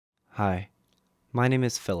Hi, my name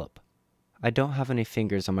is Phillip. I don't have any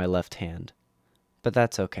fingers on my left hand, but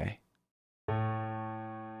that's okay.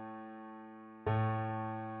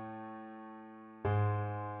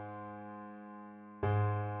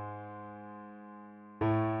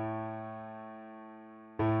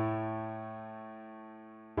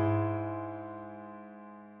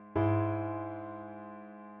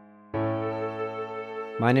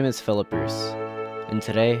 My name is Phillip Bruce, and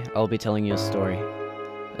today I'll be telling you a story.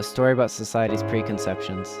 A story about society's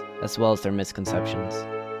preconceptions, as well as their misconceptions.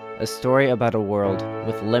 A story about a world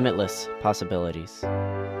with limitless possibilities.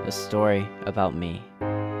 A story about me.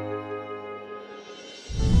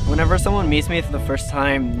 Whenever someone meets me for the first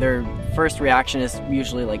time, their first reaction is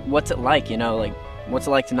usually like, what's it like, what's it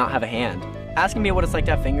like to not have a hand? Asking me what it's like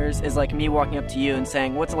to have fingers is like me walking up to you and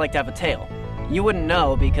saying, what's it like to have a tail? You wouldn't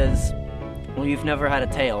know because, well, you've never had a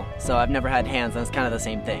tail, so I've never had hands, and it's kind of the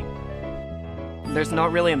same thing. There's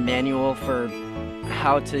not really a manual for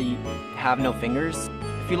how to have no fingers.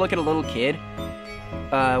 If you look at a little kid,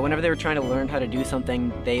 whenever they were trying to learn how to do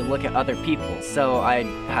something, they look at other people. So I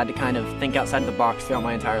had to kind of think outside the box throughout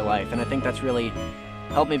my entire life, and I think that's really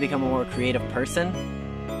helped me become a more creative person.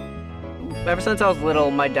 Ever since I was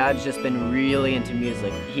little, my dad's just been really into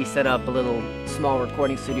music. He set up a little small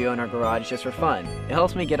recording studio in our garage just for fun. It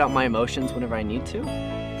helps me get out my emotions whenever I need to,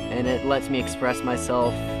 and it lets me express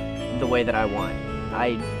myself the way that I want.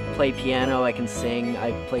 I play piano, I can sing,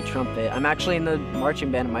 I play trumpet. I'm actually in the marching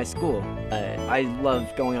band at my school. I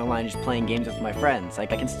love going online and just playing games with my friends.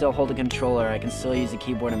 Like, I can still hold a controller, I can still use a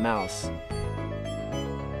keyboard and mouse.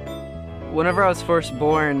 Whenever I was first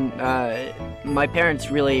born, my parents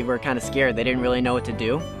really were kind of scared. They didn't really know what to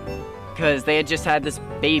do because they had just had this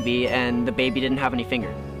baby and the baby didn't have any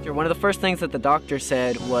fingers. One of the first things that the doctor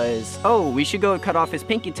said was, oh, we should go cut off his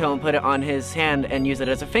pinky toe and put it on his hand and use it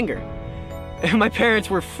as a finger. And my parents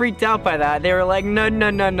were freaked out by that. They were like, no, no,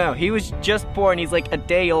 no, no. He was just born. He's like a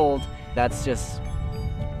day old. That's just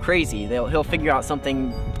crazy. He'll figure out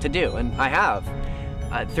something to do, and I have.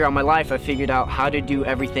 Throughout my life, I figured out how to do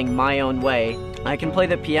everything my own way. I can play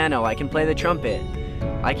the piano, I can play the trumpet,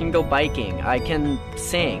 I can go biking, I can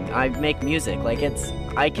sing, I make music.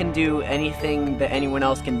 I can do anything that anyone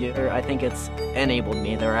else can do. I think it's enabled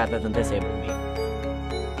me rather than disabled me.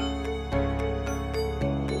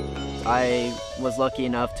 I was lucky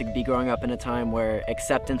enough to be growing up in a time where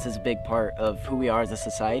acceptance is a big part of who we are as a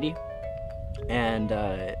society. And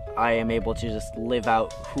I am able to just live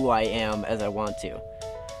out who I am as I want to.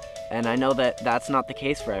 And I know that that's not the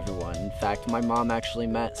case for everyone. In fact, my mom actually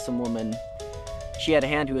met some woman, she had a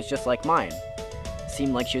hand who was just like mine.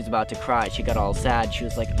 Seemed like she was about to cry. She got all sad. She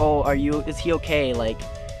was like, oh, is he okay?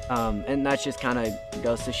 And that just kind of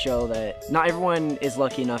goes to show that not everyone is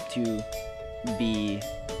lucky enough to be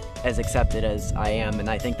as accepted as I am, and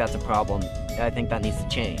I think that's a problem. I think that needs to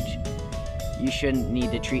change. You shouldn't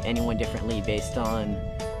need to treat anyone differently based on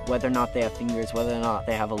whether or not they have fingers, whether or not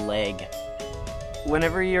they have a leg.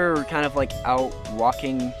 Whenever you're kind of like out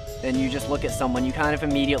walking and you just look at someone, you kind of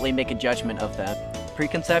immediately make a judgment of them.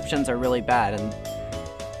 Preconceptions are really bad, and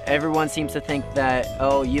everyone seems to think that,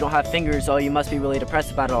 oh, you don't have fingers, oh, you must be really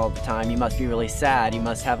depressed about it all the time, you must be really sad, you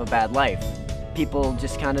must have a bad life. People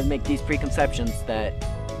just kind of make these preconceptions that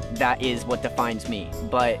is what defines me,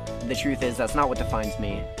 but the truth is that's not what defines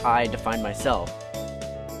me. I define myself.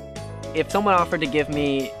 If someone offered to give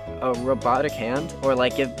me a robotic hand, or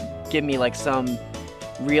like give me like some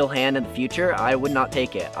real hand in the future, I would not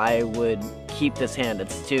take it. I would keep this hand.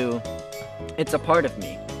 It's a part of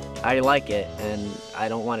me. I like it, and I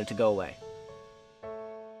don't want it to go away.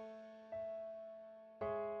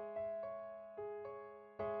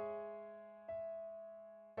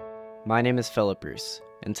 My name is Phillip Bruce,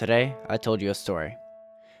 and today I told you a story.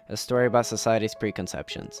 A story about society's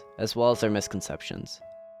preconceptions, as well as their misconceptions.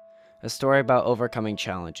 A story about overcoming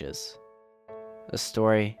challenges. A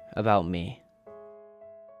story about me.